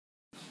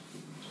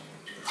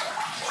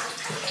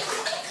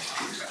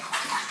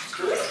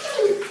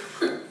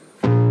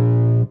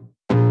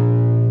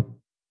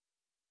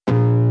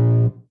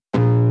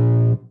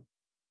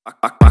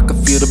I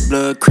can feel the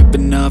blood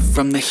creeping up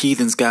from the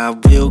heathens.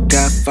 Got will,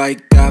 got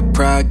fight, got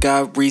pride,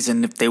 got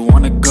reason. If they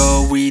wanna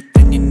go eat,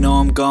 then you know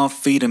I'm gon'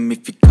 feed them.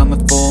 If you're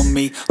coming for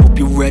me, hope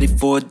you're ready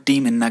for a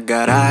demon. I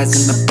got eyes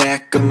in the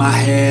back of my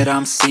head,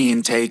 I'm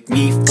seeing. Take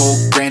me for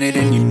granted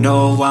and you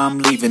know I'm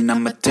leaving.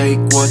 I'ma take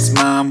what's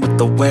mine with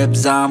the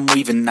webs I'm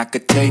weaving. I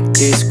could take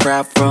this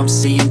crowd from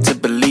seeing to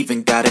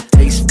believing. Got a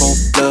taste for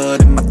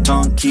blood and my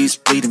tongue keeps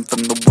bleeding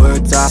from the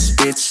words I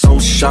spit. So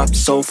sharp,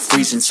 so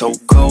freezing, so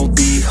cold.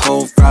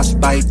 Behold,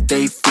 frostbite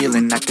they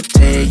feeling. I could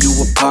tear you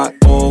apart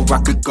or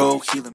I could go healing.